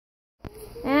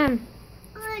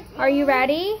Are you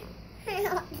ready?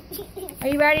 Are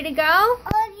you ready to go?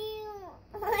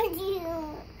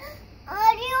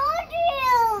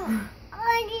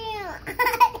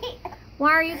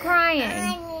 Why are you crying?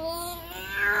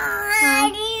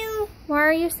 Huh? Why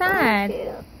are you sad?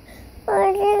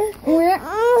 Where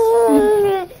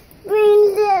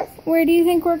do you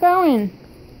think we're going?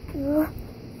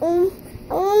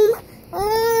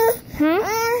 Huh?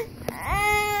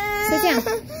 Sit down.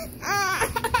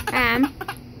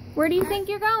 Where do you think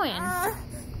you're going?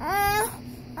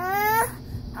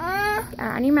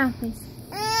 On your mouth, please.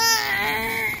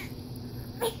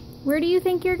 Where do you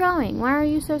think you're going? Why are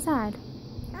you so sad?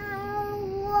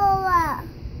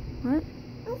 What?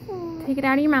 Take it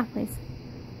out of your mouth, please.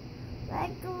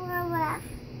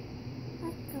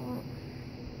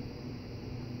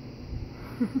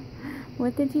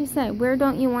 What did you say? Where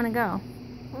don't you want to go?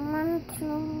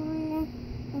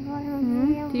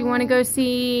 Do you want to go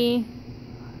see...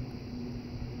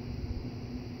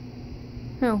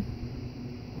 Who?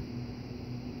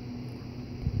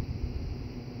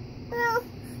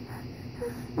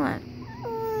 What?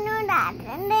 No,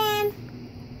 Dr. Dan.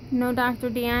 No Dr.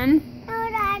 Dan? No,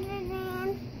 Dr.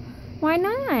 Dan. Why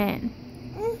not?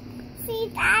 See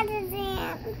Dr.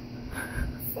 Dan.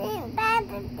 See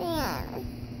Dr. Dan.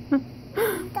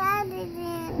 Dr.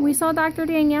 Dan. We saw Dr.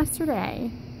 Dan yesterday.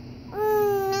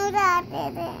 No,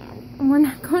 Dr. Dan. We're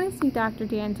not going to see Dr.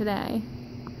 Dan today.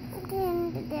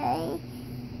 Today.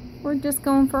 We're just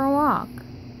going for a walk.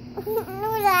 No,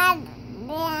 Dr.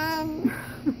 Dan.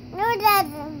 No,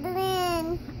 Dr.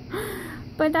 Dan.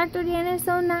 But Dr. Dan is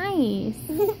so nice.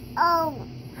 Oh.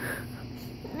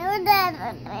 No,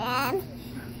 Dr. Dan.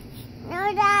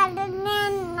 No, Dr.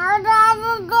 Dan. No,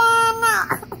 Dr. Dan.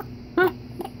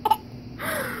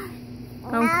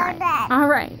 No. Okay. All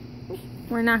right.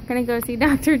 We're not going to go see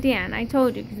Dr. Dan. I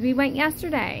told you, because we went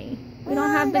yesterday. We don't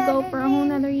have to go for a whole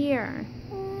nother year.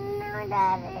 No,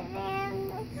 Dr. Dan.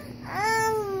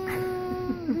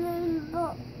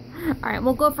 All right,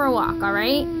 we'll go for a walk, all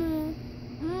right?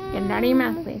 Get it out of your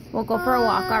mouth, please. We'll go for a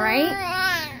walk, all right?